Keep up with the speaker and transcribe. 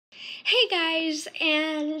Hey guys,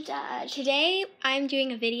 and today I'm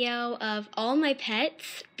doing a video of all my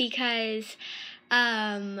pets because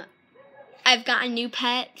I've gotten new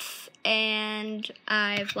pets and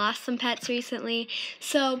I've lost some pets recently.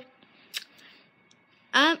 So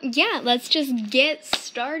yeah, let's just get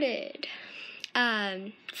started.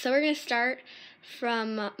 So we're gonna start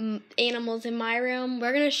from animals in my room.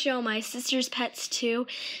 We're gonna show my sister's pets too,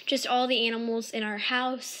 just all the animals in our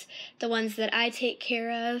house, the ones that I take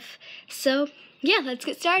care of. So yeah, let's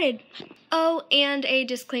get started. Oh, and a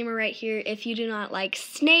disclaimer right here: if you do not like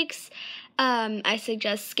snakes, I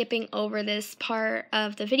suggest skipping over this part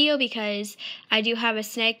of the video because I do have a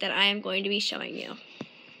snake that I am going to be showing you.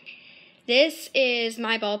 This is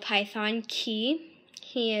my ball python, Key.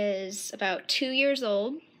 He is about 2 years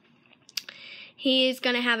old. He's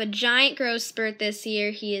going to have a giant growth spurt this year.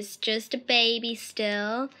 He is just a baby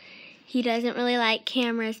still. He doesn't really like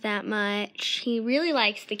cameras that much. He really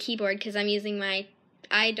likes the keyboard because I'm using my,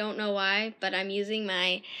 I don't know why, but I'm using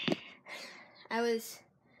my, I was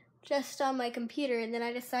just on my computer and then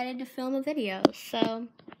I decided to film a video. So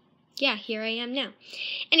yeah, here I am now.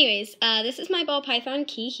 Anyways, this is my ball python,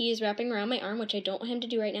 Key. He is wrapping around my arm, which I don't want him to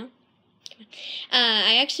do right now.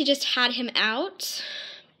 I actually just had him out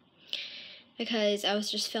because I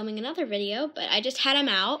was just filming another video, but I just had him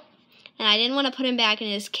out, and I didn't want to put him back in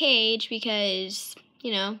his cage because,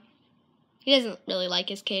 you know, he doesn't really like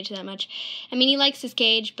his cage that much. I mean, he likes his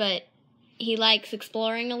cage, but he likes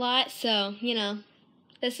exploring a lot, so, you know,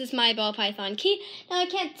 this is my ball python, Key. Now, I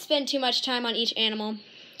can't spend too much time on each animal,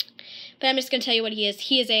 but I'm just going to tell you what he is.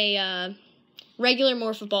 He is a regular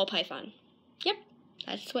morph of ball python. Yep,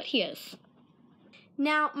 that's what he is.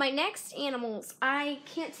 Now, my next animals, I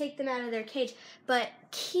can't take them out of their cage, but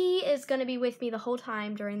Key is going to be with me the whole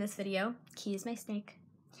time during this video. Key is my snake.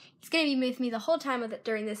 He's going to be with me the whole time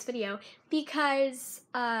during this video because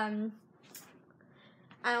I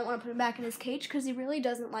don't want to put him back in his cage because he really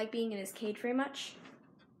doesn't like being in his cage very much.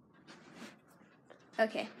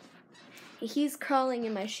 Okay. He's crawling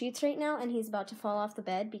in my sheets right now, and he's about to fall off the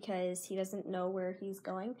bed because he doesn't know where he's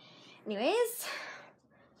going. Anyways,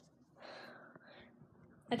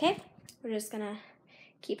 okay, we're just gonna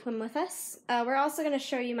keep him with us. We're also gonna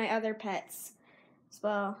show you my other pets as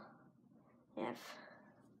well. I have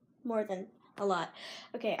more than a lot.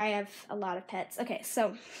 Okay, I have a lot of pets. Okay,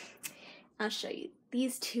 so I'll show you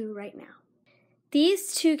these two right now.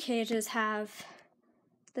 These two cages have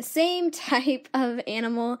the same type of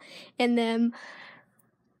animal in them.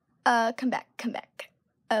 Come back.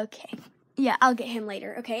 Okay. Yeah, I'll get him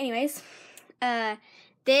later. Okay, anyways.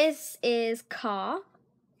 This is Caw.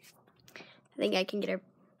 I think I can get her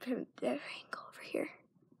from the angle over here.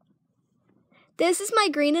 This is my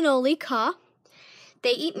green anole, Caw.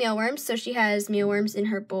 They eat mealworms, so she has mealworms in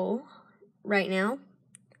her bowl right now.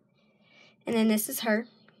 And then this is her.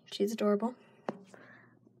 She's adorable.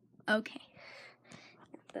 Okay.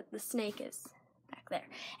 The snake is back there.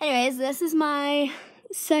 Anyways, this is my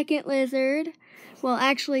second lizard. Well,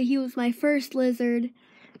 actually, he was my first lizard.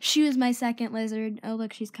 She was my second lizard. Oh,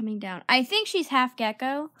 look, she's coming down. I think she's half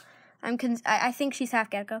gecko. I think she's half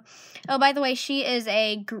gecko. Oh, by the way, she is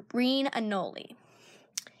a green anole.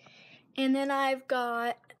 And then I've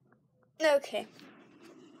got, okay.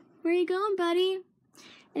 Where are you going, buddy?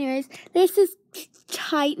 Anyways, this is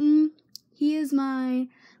Titan. He is my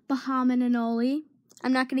Bahamian anole.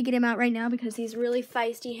 I'm not going to get him out right now because he's really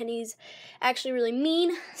feisty and he's actually really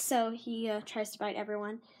mean, so he tries to bite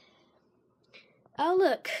everyone. Oh,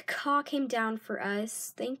 look, Caw came down for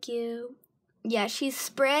us. Thank you. Yeah, she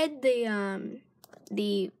spread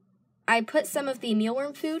I put some of the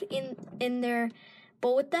mealworm food in their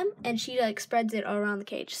bowl with them, and she like spreads it all around the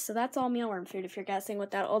cage. So that's all mealworm food if you're guessing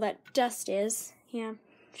what all that dust is. Yeah,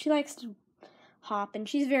 she likes to hop, and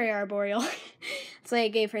she's very arboreal. So I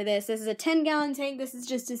gave her this. This is a 10-gallon tank. This is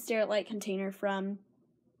just a Sterilite container from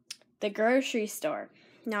the grocery store.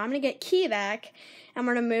 Now I'm going to get Key back, and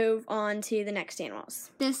we're going to move on to the next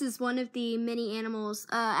animals. This is one of the mini animals.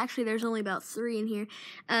 Actually, there's only about 3 in here.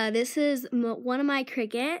 This is one of my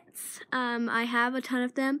crickets. I have a ton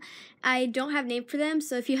of them. I don't have a name for them,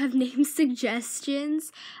 so if you have name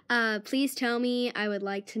suggestions, please tell me. I would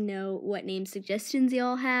like to know what name suggestions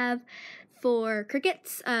y'all have for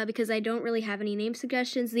crickets, because I don't really have any name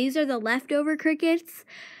suggestions. These are the leftover crickets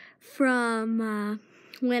from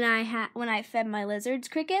when I fed my lizards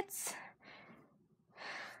crickets.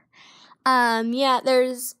 Yeah,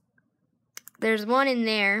 there's one in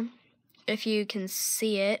there, if you can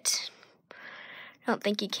see it. I don't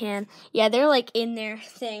think you can. Yeah, they're like in their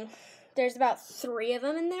thing. There's about 3 of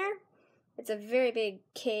them in there. It's a very big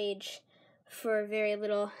cage for very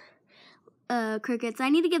little crickets. I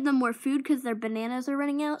need to give them more food because their bananas are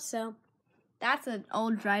running out. So that's an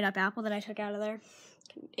old dried up apple that I took out of their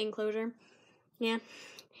enclosure. Yeah.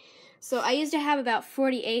 So I used to have about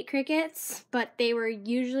 48 crickets, but they were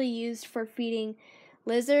usually used for feeding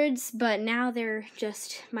lizards, but now they're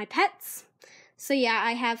just my pets. So yeah,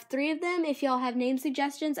 I have 3 of them. If y'all have name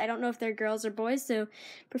suggestions, I don't know if they're girls or boys, so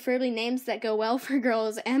preferably names that go well for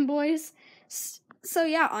girls and boys. So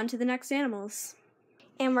yeah, on to the next animals.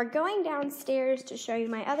 And we're going downstairs to show you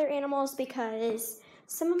my other animals because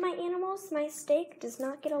some of my animals my steak does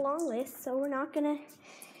not get along with, so we're not gonna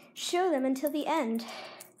show them until the end.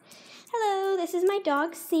 Hello, this is my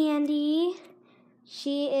dog Sandy.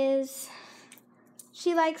 She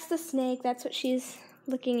likes the snake. That's what she's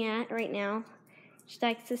looking at right now. She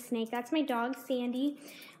likes the snake. That's my dog Sandy.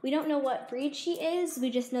 We don't know what breed she is. We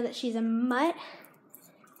just know that she's a mutt.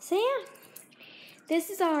 So yeah, this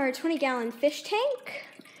is our 20-gallon fish tank.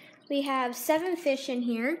 We have 7 fish in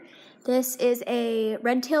here. This is a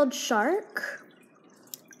red-tailed shark.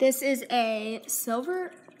 This is a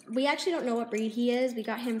silver. We actually don't know what breed he is. We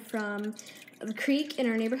got him from a creek in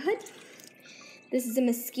our neighborhood. This is a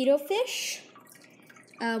mosquito fish.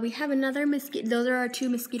 We have another mosquito. Those are our 2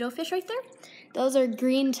 mosquito fish right there. Those are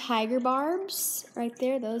green tiger barbs right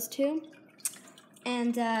there, those 2.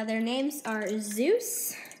 And their names are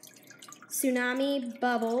Zeus, Tsunami,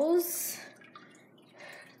 Bubbles.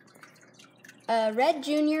 Red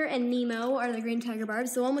Junior and Nemo are the green tiger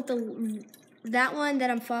barbs. The one with that one that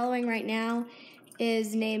I'm following right now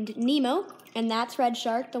is named Nemo, and that's Red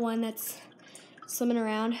Shark, the one that's swimming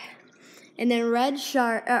around. And then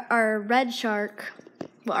our red-tailed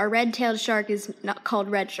shark is not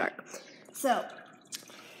called Red Shark. So,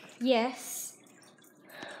 yes,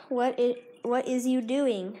 what is you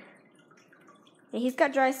doing? And he's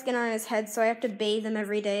got dry skin on his head, so I have to bathe him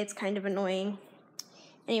every day. It's kind of annoying.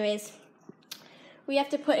 Anyways, we have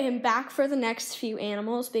to put him back for the next few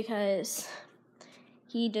animals because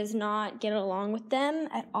he does not get along with them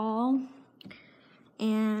at all,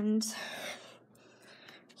 and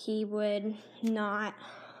he would not.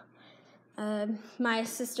 My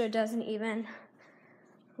sister doesn't even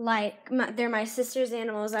like, they're my sister's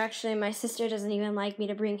animals. Actually, my sister doesn't even like me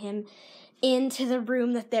to bring him into the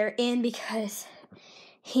room that they're in because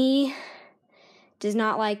he does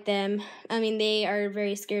not like them. I mean, they are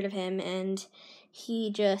very scared of him, and he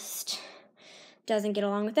just doesn't get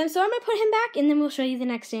along with them. So I'm going to put him back, and then we'll show you the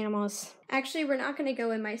next animals. Actually, we're not going to go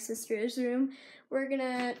in my sister's room. We're going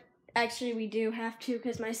to, actually, we do have to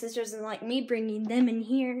because my sister doesn't like me bringing them in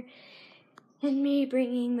here and me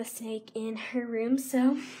bringing the snake in her room.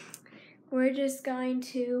 So we're just going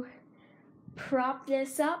to prop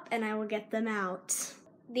this up, and I will get them out.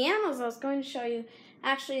 The animals I was going to show you,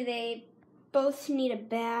 actually, they both need a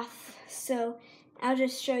bath, so I'll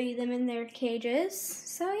just show you them in their cages.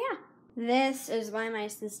 So yeah. This is why my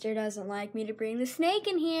sister doesn't like me to bring the snake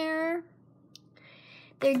in here.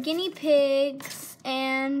 They're guinea pigs,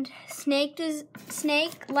 and Snake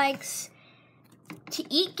likes to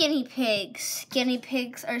eat guinea pigs. Guinea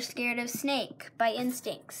pigs are scared of Snake by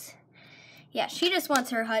instincts. Yeah, she just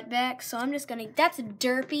wants her hut back, so I'm just gonna, that's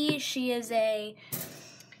Derpy. She is a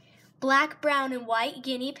black, brown, and white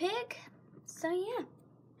guinea pig. So yeah.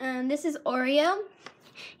 This is Oreo.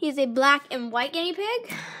 He's a black and white guinea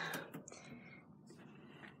pig.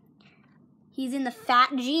 He's in the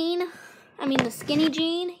fat gene. The skinny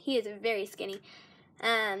gene. He is very skinny.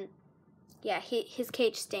 Yeah, his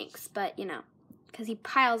cage stinks, but you know, because he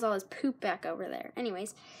piles all his poop back over there.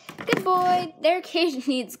 Anyways, good boy. Their cage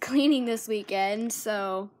needs cleaning this weekend,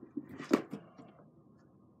 so.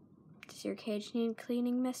 Does your cage need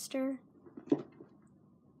cleaning, mister?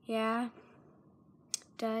 Yeah,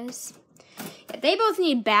 it does. Yeah, they both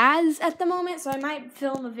need baths at the moment, so I might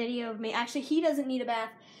film a video of me. Actually, he doesn't need a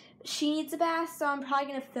bath. She needs a bath, so I'm probably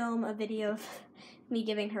going to film a video of me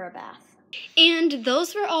giving her a bath. And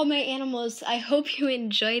those were all my animals. I hope you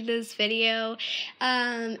enjoyed this video.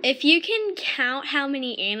 If you can count how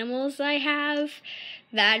many animals I have,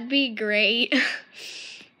 that'd be great.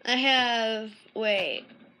 I have,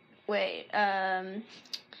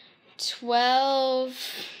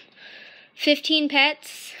 15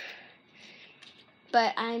 pets.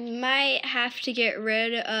 But I might have to get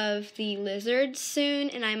rid of the lizards soon,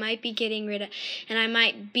 and I might be getting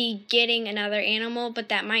another animal, but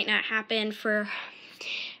that might not happen for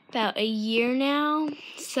about a year now.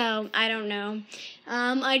 So I don't know.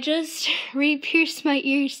 I just re-pierced my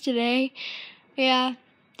ears today. Yeah,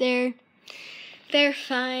 they're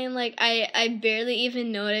fine. Like, I barely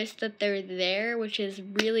even noticed that they're there, which is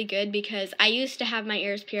really good because I used to have my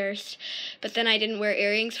ears pierced, but then I didn't wear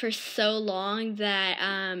earrings for so long that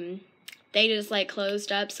they just like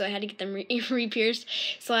closed up, so I had to get them re-pierced.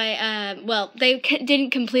 So well, they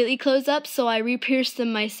didn't completely close up, so I re-pierced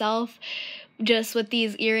them myself just with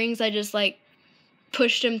these earrings. I just like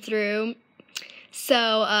pushed them through.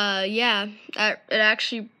 So yeah, it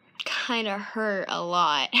actually kind of hurt a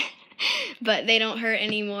lot. But they don't hurt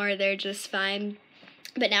anymore. They're just fine.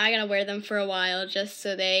 But now I gotta wear them for a while just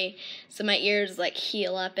so my ears like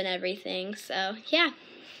heal up and everything. So yeah.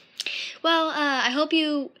 Well, I hope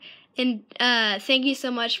you, and thank you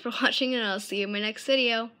so much for watching, and I'll see you in my next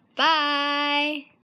video. Bye!